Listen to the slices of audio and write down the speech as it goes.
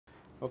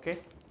Okay.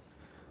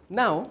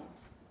 Now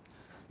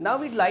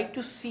we'd like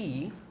to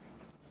see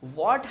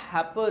what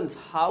happens,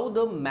 how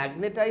the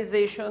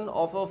magnetization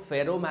of a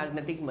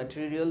ferromagnetic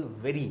material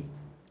vary.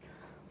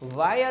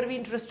 Why are we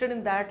interested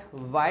in that?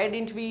 Why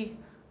didn't we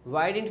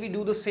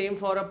do the same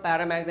for a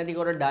paramagnetic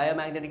or a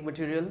diamagnetic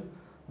material?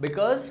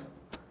 Because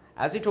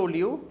as I told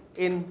you,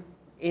 in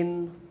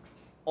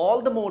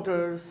all the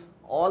motors,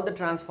 all the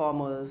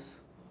transformers,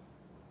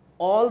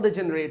 all the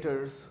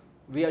generators,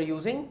 we are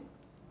using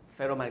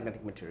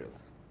ferromagnetic materials.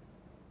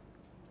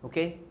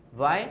 Okay,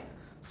 why?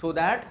 So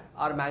that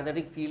our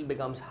magnetic field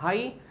becomes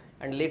high,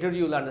 and later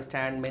you will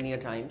understand many a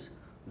times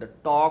the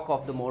torque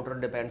of the motor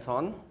depends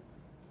on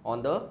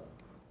the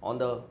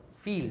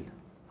field,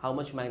 how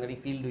much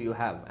magnetic field do you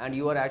have, and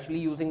you are actually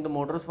using the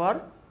motors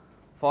for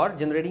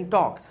generating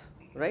torques,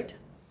 right?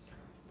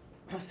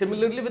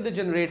 Similarly with the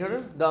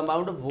generator, the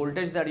amount of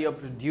voltage that you are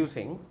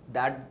producing,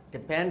 that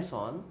depends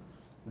on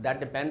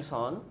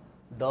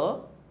the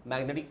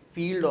magnetic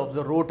field of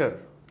the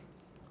rotor.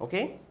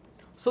 Okay,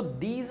 so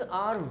these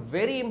are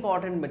very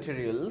important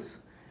materials,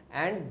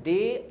 and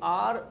they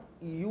are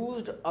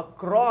used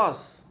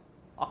across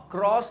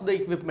the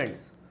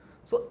equipments.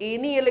 So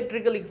any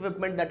electrical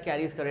equipment that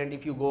carries current,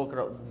 if you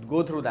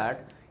go through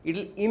that, it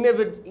will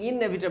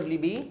inevitably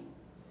be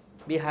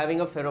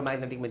having a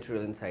ferromagnetic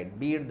material inside,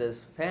 be it this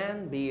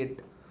fan, be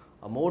it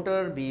a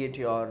motor, be it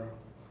your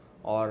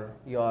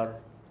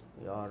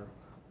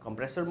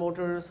compressor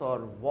motors, or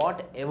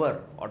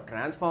whatever, or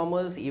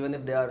transformers, even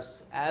if they are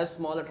as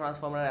small a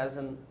transformer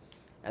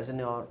as in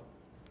your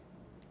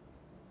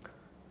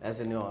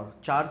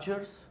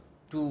chargers,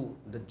 to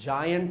the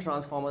giant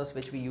transformers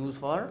which we use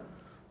for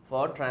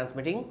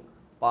transmitting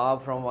power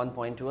from one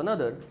point to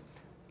another.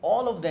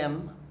 All of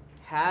them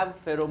have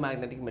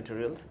ferromagnetic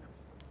materials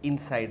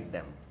inside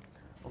them.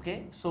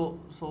 Okay, so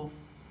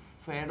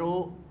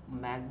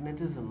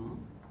ferromagnetism.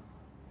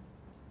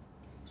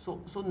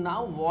 So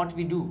now what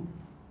we do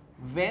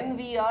when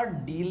we are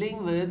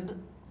dealing with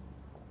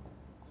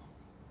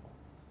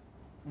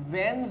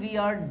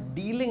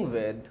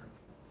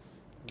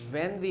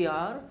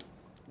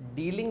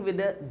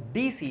a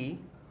DC,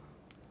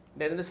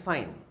 then it is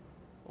fine.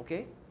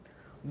 Okay,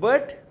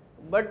 but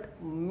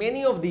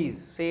many of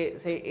these, say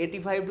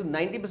 85 to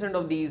 90%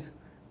 of these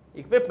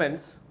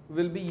equipments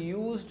will be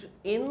used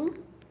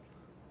in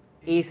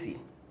AC.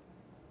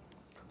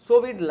 So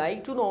we'd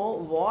like to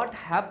know what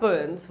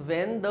happens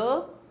when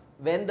the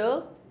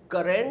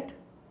current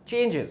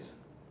changes.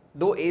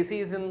 Though AC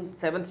is in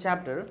 7th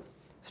chapter,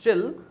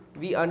 still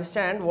we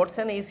understand what's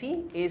an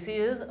AC. AC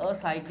is a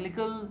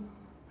cyclical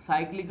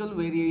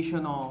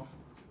variation of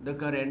the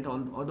current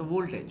or the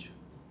voltage.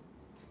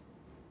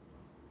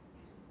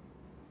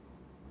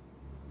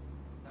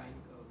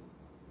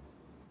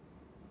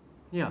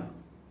 Yeah,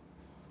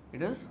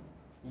 it is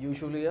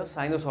usually a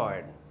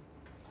sinusoid.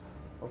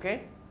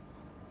 Okay,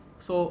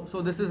 so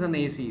this is an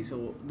AC.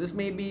 So this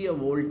may be a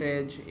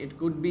voltage, it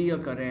could be a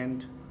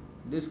current,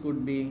 this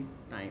could be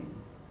time.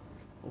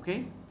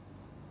 Okay,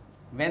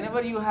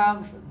 whenever you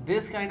have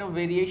this kind of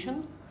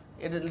variation,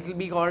 it will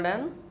be called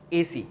an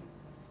AC.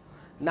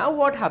 Now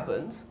what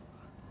happens?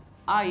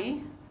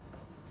 I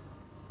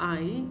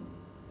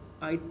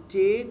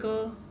take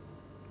a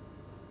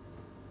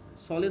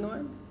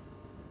solenoid.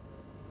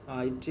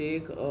 I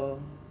take a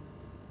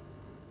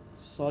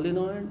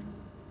solenoid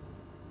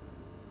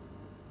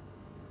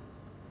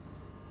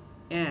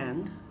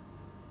and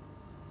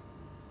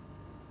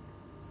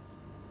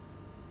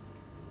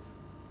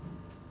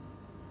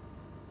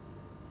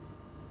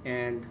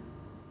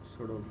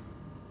sort of,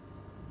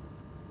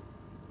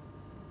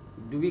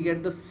 do we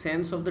get the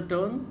sense of the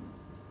turn?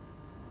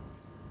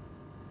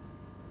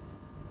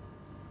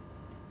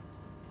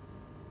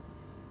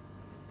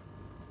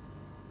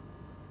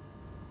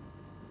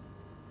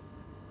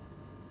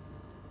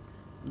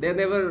 They're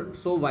never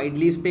so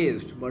widely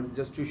spaced, but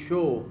just to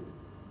show,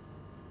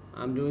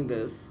 I'm doing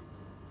this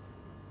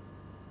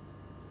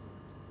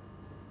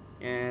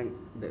and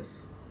this.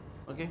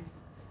 Okay,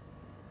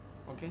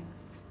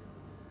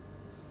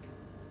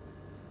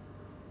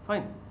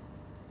 fine.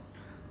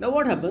 Now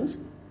what happens?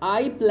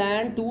 I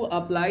plan to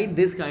apply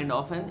this kind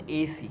of an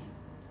AC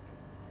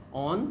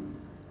on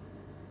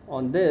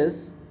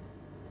this.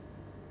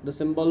 The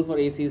symbol for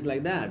AC is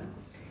like that,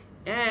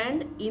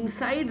 and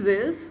inside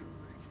this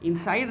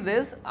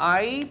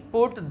I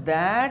put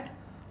that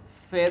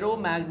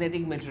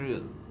ferromagnetic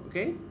material,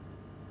 okay,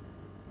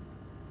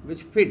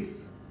 which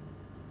fits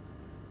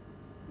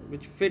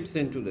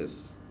into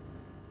this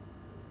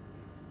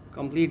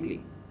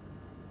completely.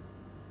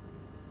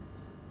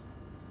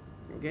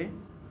 Okay,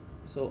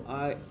 so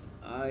I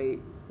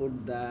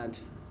put that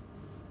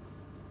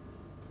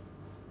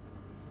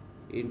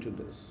into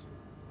this.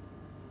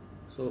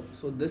 So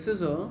this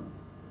is a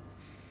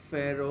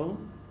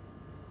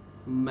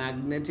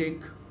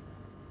ferromagnetic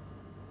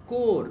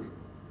core.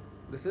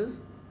 This is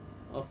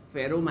a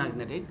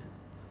ferromagnetic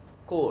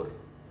core.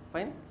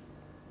 Fine.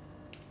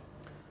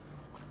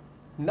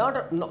 Now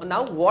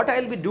what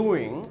I'll be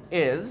doing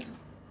is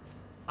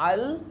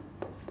I'll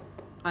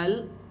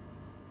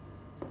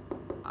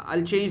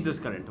I'll change this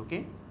current,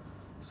 okay?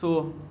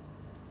 So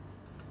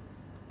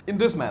in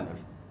this manner,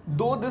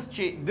 though this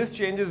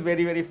change is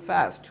very, very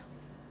fast,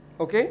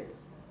 okay?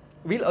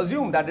 We'll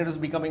assume that it is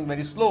becoming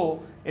very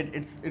slow.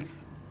 It's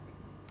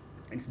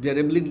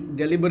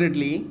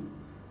deliberately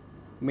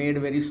made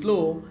very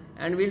slow,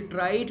 and we'll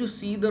try to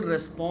see the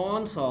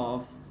response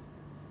of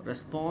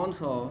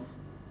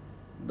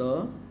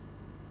the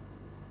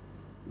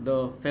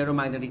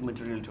ferromagnetic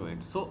material to it.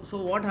 So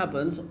what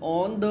happens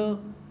on the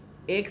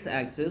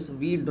x-axis?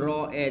 We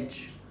draw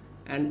H,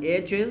 and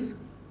H is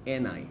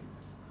Ni,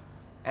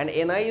 and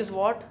Ni is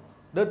what?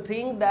 The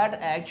thing that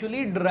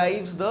actually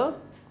drives the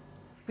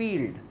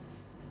field,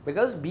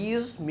 because B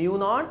is mu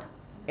naught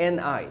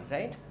Ni,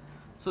 right?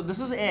 So this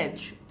is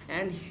H,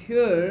 and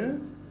here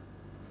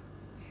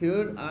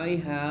I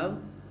have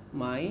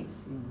my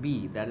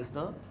B, that is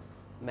the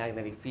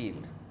magnetic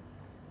field,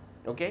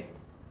 okay?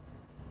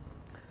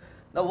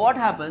 Now what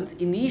happens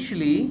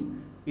initially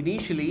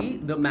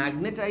the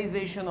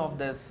magnetization of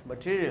this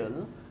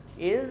material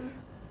is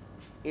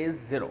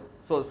 0.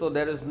 So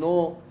there is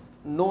no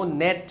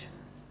net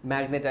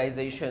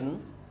magnetization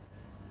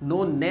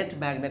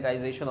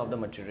of the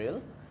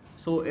material.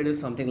 So it is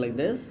something like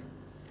this.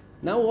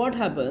 Now what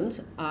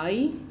happens?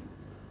 I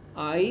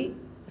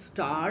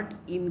start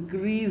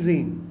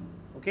increasing,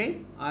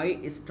 okay?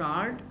 I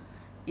start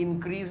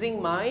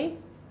increasing my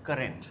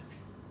current.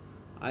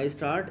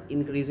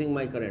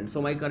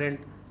 So my current,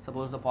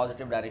 suppose the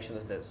positive direction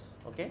is this,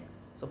 okay?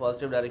 So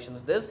positive direction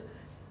is this.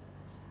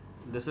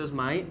 This is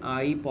my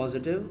I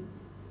positive.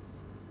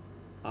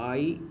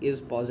 I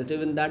is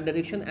positive in that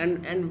direction,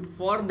 and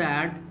for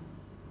that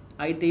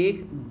I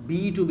take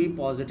B to be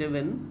positive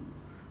in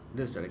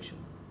this direction,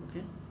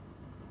 okay?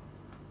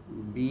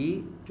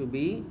 B to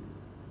be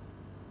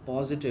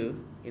positive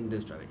in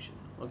this direction,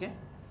 okay?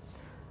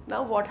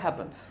 Now what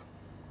happens?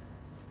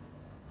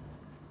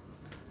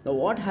 Now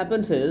what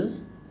happens is,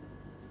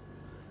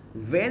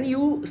 when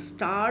you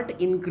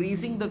start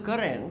increasing the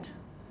current,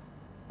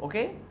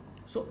 okay,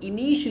 so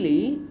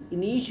initially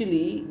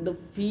the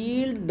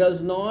field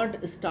does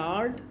not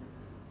start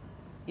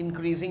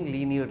increasing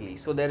linearly,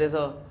 so there is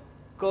a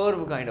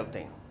curve kind of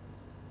thing,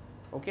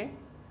 okay?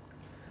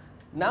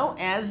 Now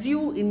as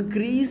you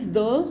increase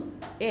the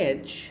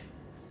H,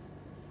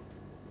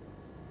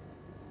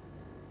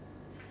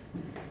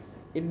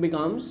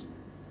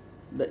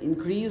 the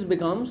increase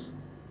becomes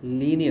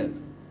linear.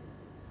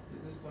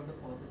 This is for the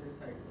positive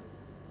cycle.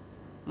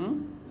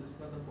 This is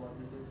for the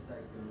positive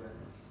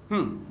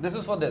cycle. This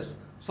is for this.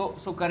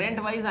 So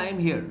current wise I am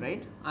here,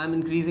 right? I am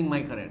increasing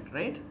my current,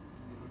 right?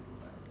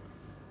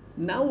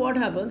 Now what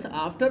happens?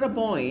 After a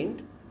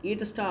point,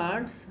 it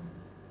starts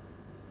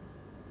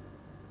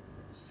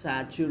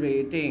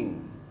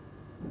saturating.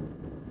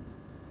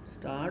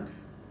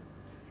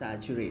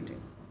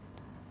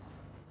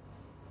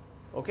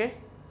 Okay?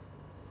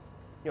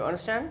 You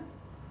understand?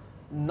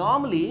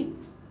 Normally,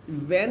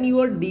 when you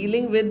are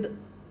dealing with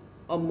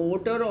a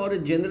motor or a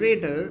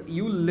generator,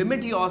 you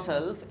limit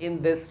yourself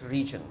in this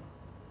region,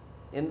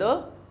 in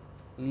the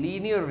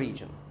linear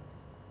region.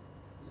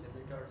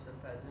 Limit yourself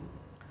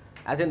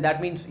As in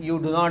that means you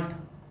do not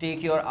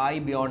take your I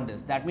beyond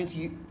this. That means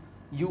you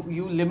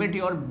limit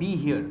your B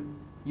here.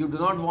 You do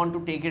not want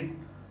to take it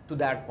to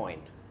that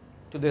point,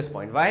 to this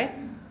point.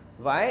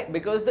 Why?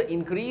 Because the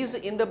increase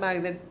in the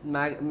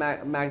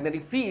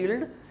magnetic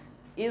field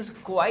is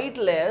quite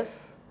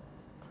less,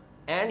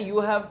 and you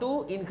have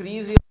to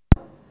increase your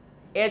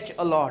H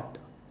a lot.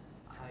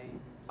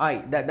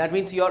 That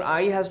means your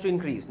I has to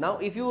increase. Now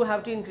if you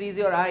have to increase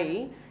your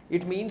I,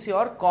 it means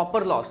your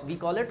copper loss. We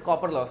call it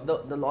copper loss.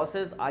 The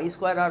losses, I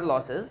square R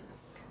losses,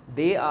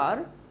 they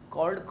are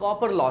called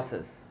copper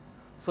losses.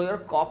 So your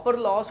copper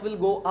loss will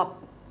go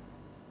up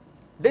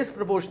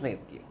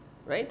disproportionately,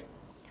 right?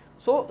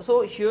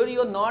 So here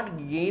you are not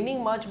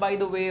gaining much by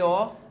the way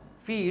of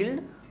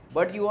field,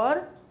 but you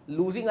are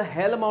losing a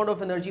hell amount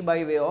of energy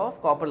by way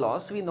of copper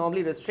loss. We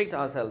normally restrict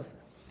ourselves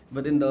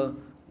within the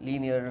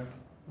linear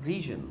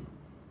region.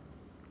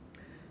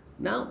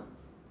 Now,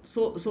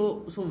 so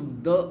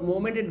the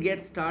moment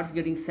it starts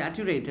getting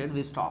saturated,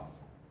 we stop.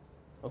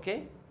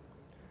 Okay.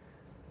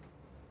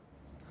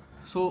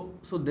 So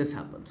this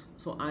happens.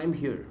 So I am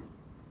here.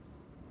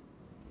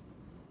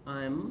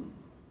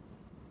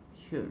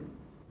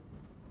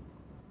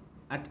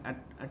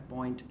 At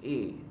point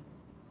A.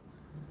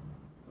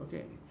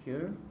 Okay,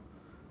 here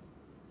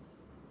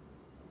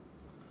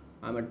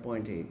I'm at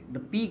point A. The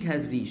peak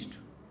has reached.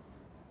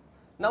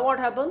 Now what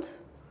happens?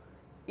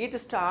 It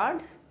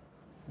starts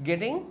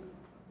getting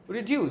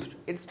reduced.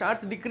 It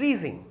starts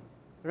decreasing,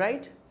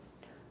 right?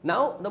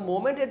 Now the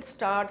moment it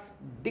starts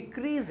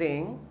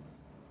decreasing,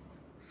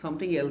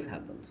 something else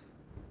happens.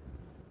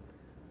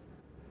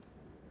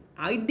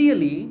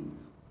 Ideally,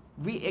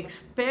 we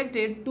expect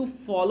it to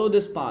follow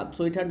this path.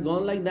 So it had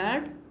gone like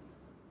that.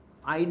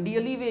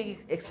 Ideally, we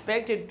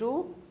expect it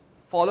to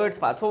follow its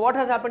path. So what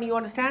has happened, you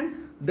understand?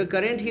 The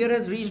current here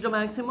has reached a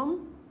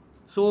maximum.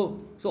 So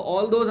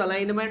all those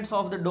alignments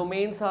of the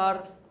domains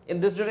are in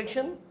this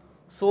direction.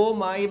 So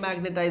my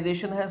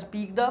magnetization has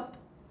peaked up.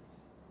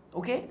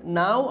 Okay,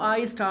 now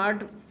I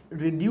start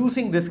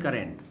reducing this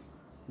current.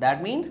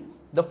 That means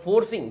the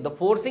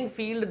forcing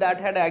field that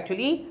had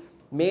actually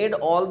made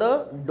all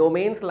the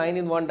domains line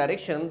in one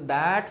direction,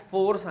 that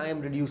force I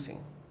am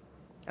reducing,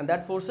 and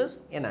that force is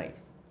Ni.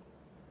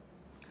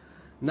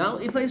 Now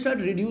if I start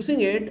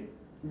reducing it,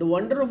 the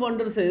wonder of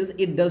wonders is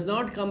it does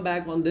not come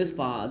back on this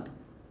path,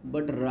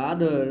 but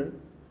rather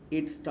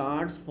it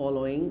starts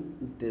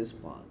following this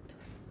path.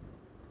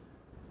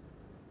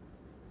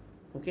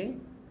 Okay,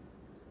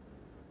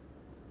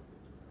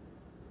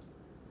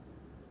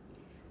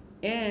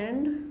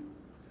 and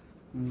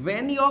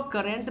when your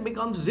current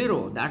becomes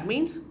zero, that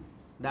means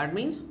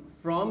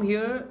from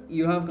here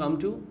you have come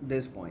to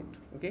this point.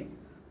 Okay,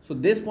 so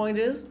this point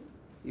is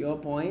your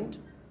point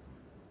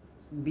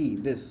B,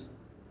 this.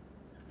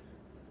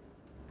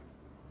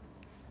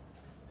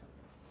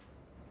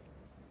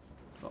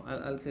 So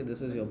I'll say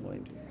this is your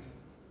point,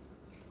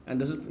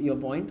 and this is your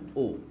point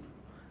O.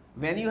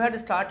 When you had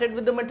started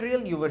with the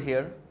material, you were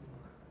here,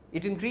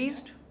 it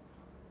increased,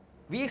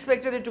 we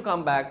expected it to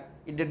come back,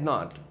 it did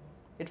not.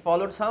 It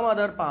followed some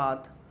other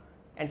path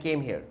and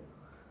came here.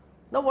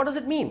 Now what does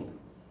it mean?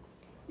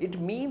 It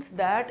means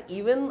that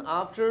even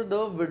after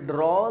the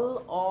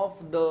withdrawal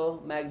of the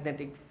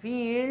magnetic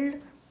field,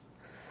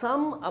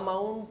 some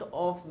amount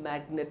of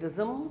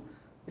magnetism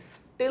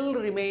still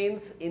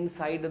remains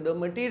inside the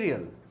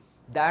material.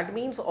 That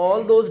means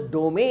all those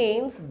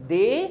domains,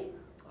 they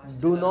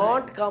do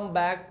not come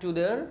back to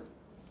their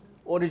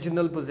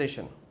original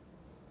position.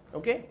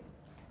 Okay?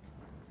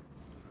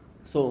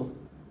 So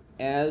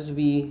as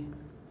we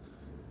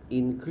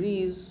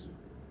increase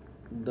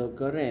the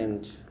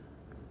current,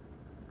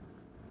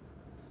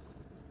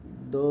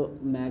 the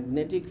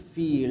magnetic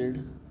field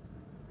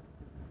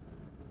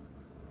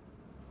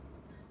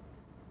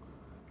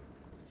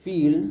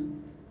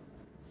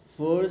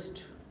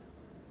first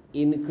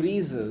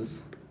increases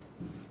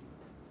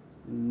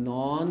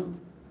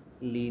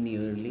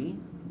non-linearly,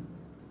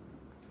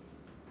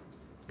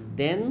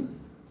 then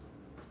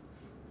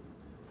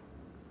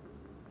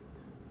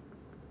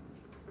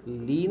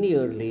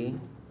linearly,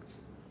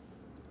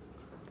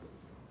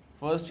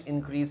 first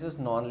increases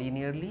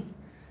non-linearly,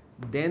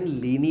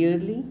 then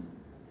linearly,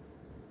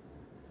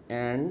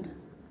 and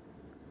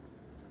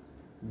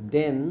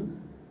then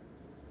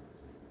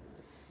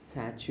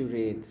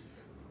saturates,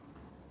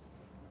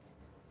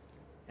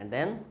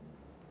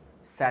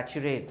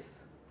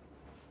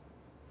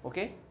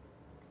 okay,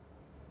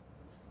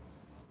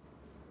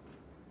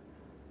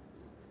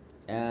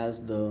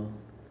 as the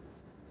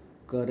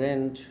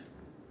current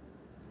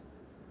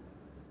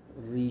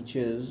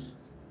reaches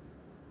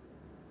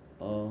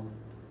a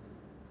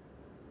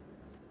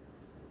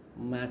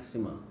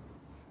maxima.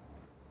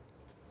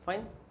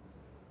 Fine,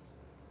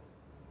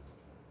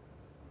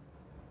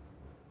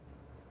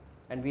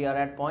 and we are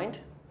at point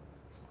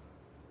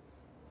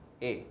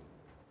A.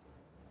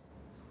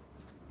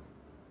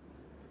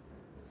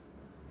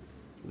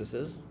 This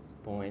is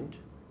point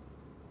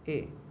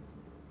A.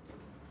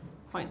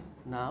 Fine.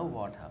 Now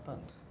what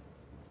happens?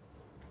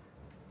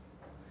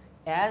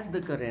 As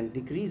the current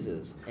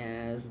decreases,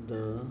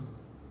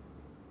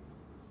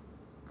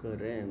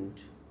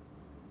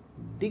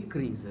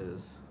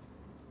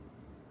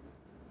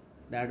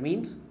 that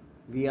means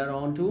we are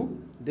on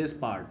to this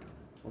part.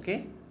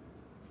 Okay?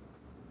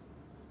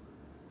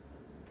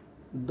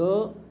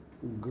 The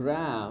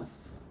graph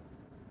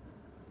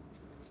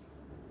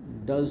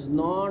does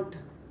not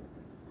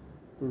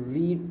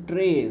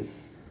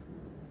retrace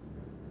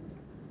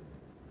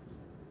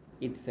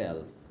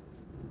itself,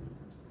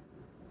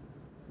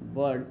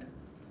 but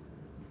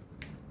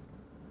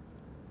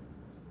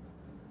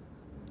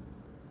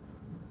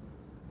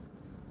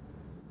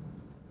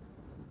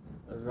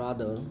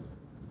rather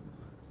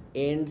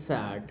ends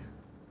at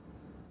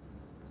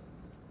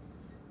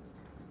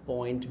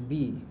point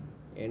B,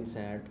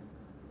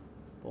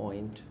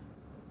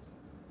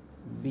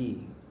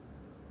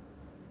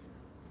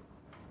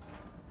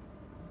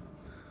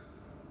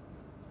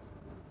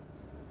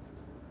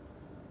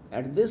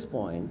 At this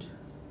point,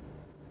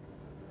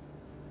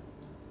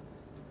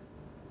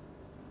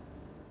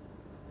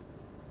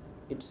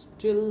 it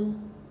still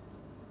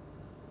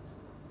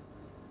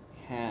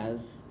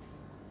has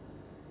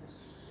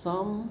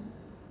some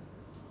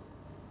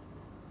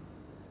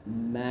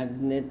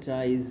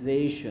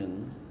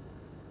magnetization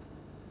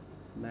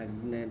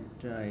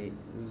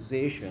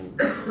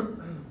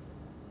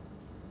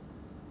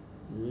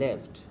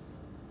left,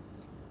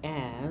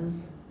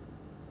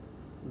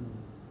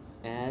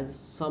 as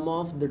some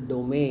of the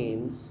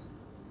domains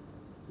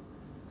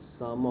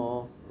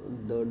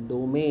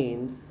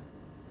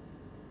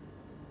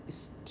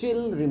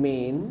still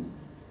remain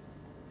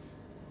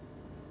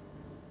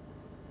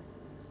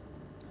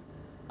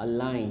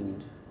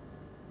aligned.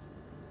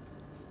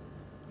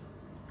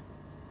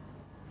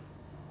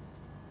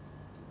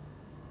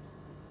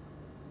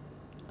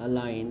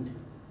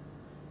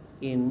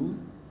 In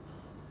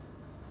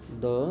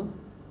the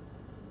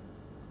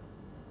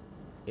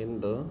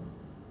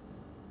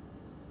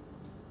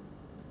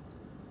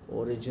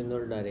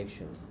original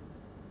direction.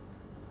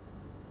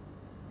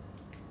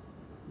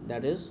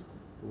 that is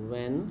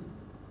when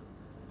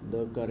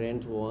the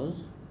current was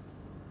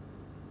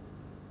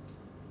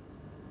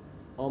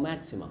a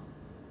maxima.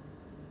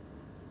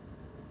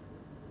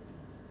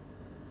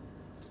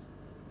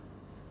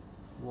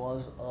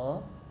 Was a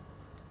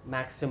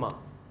maxima.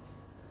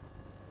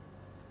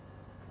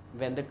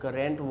 When the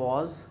current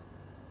was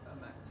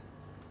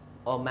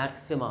a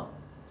maxima.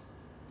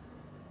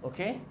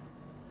 Okay?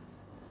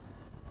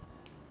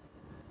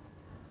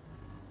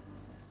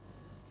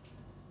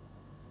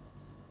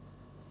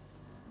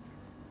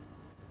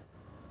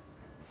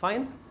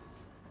 Fine.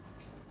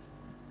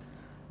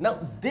 Now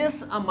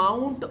this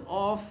amount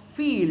of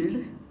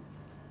field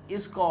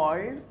is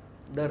called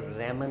the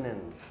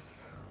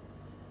remanence.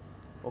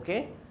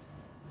 Okay?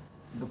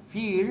 The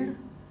field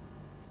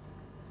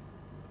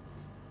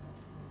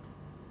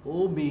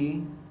OB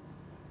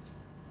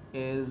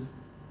is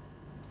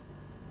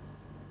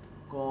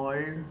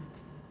called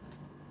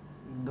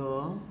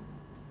the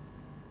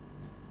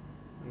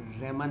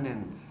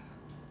remanence.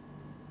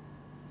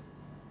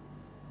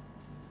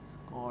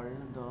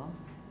 Called the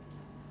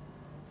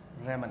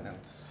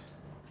remanence.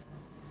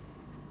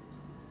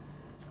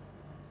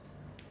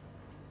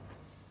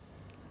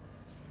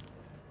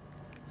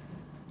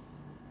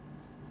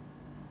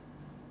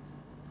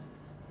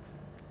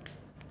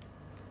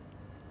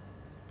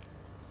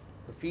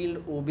 The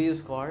field OB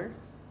is called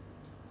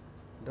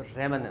the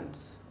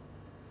remanence.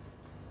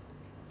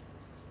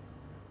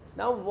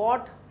 Now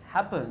what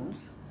happens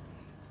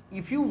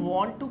if you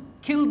want to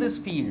kill this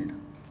field?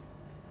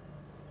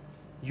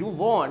 You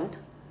want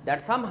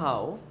that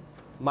somehow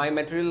my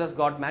material has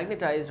got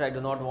magnetized, I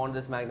do not want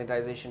this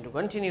magnetization to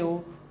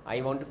continue,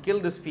 I want to kill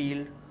this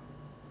field.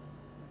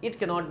 It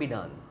cannot be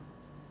done.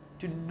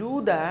 To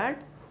do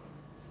that,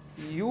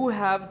 you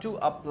have to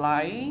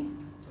apply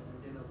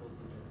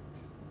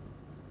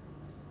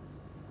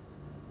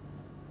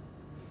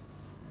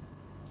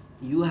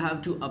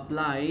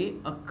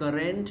a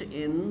current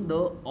in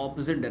the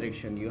opposite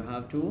direction. You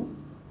have to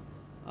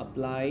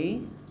apply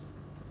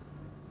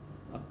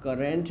a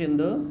current in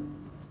the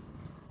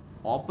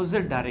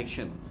opposite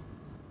direction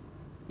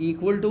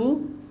equal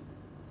to,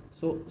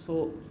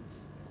 so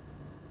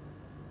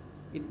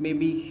it may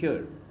be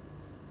here,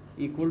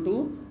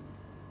 equal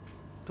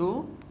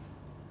to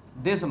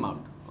this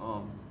amount.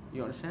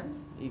 You understand?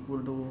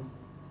 Equal to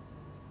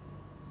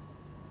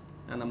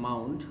an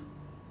amount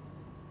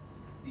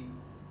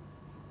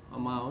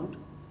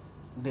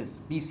this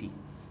BC,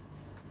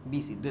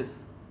 this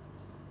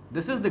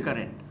is the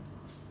current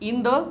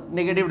in the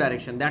negative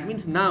direction. That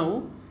means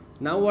now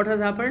what has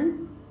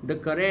happened? The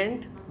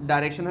current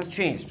direction has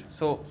changed.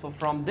 So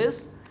from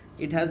this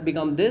it has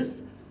become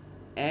this,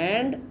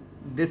 and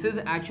this is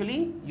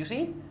actually, you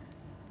see,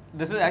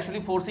 this is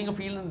actually forcing a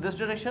field in this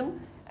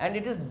direction, and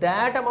it is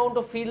that amount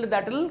of field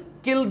that will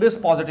kill this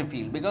positive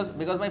field,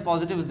 because my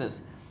positive is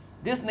this.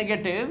 This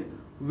negative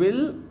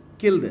will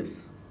kill this.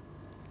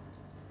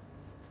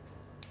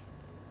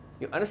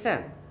 You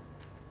understand?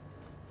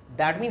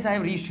 That means I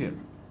have reached here.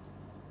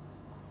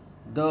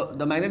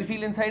 The magnetic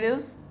field inside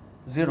is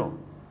 0.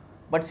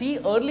 But see,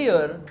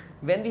 earlier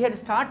when we had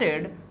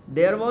started,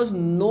 there was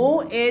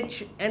no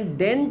H and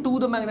then to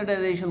the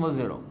magnetization was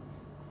 0.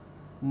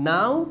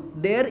 Now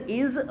there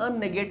is a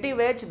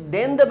negative H,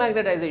 then the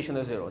magnetization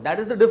is 0.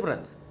 That is the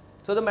difference.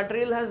 So the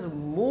material has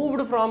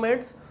moved from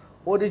its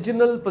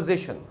original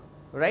position,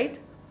 right?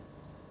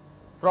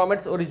 From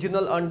its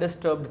original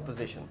undisturbed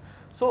position.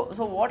 So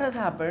what has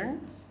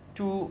happened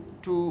to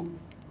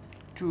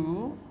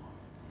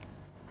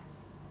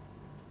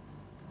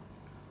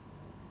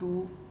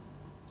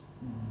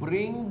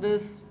bring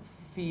this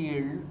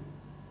field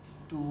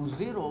to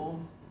 0,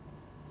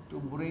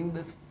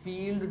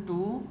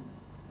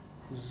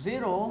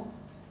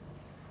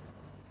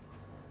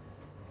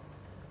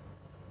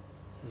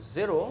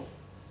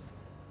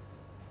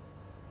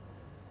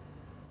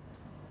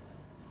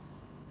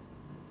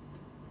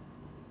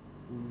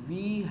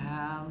 we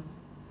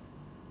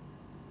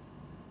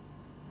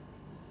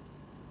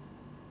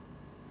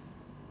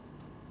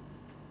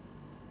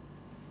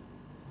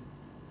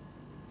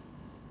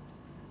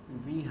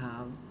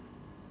have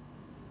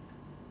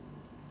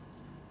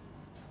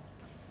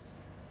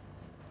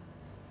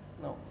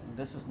no,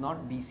 this is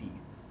not BC.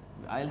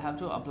 I'll have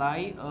to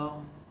apply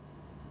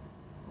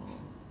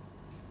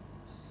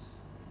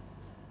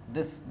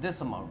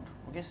this amount,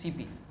 okay,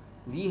 CP.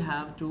 We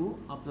have to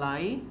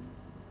apply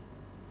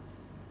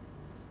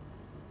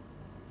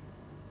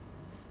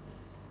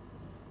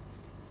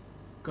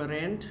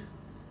current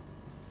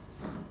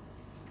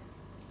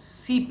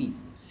CP,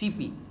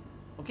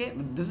 okay.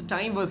 This is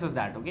time versus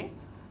that, okay.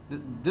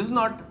 This is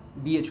not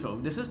BH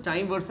curve. This is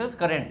time versus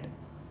current.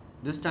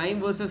 This time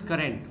versus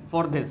current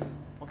for this,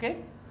 okay.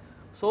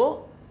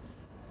 So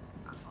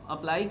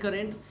apply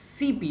current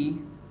CP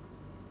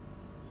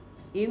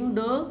in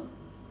the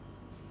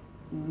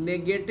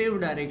negative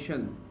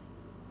direction,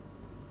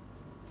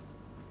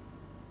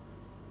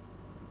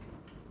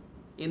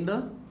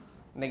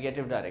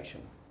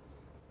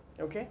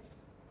 okay.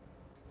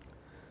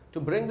 To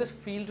bring this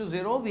field to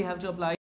 0, we have to apply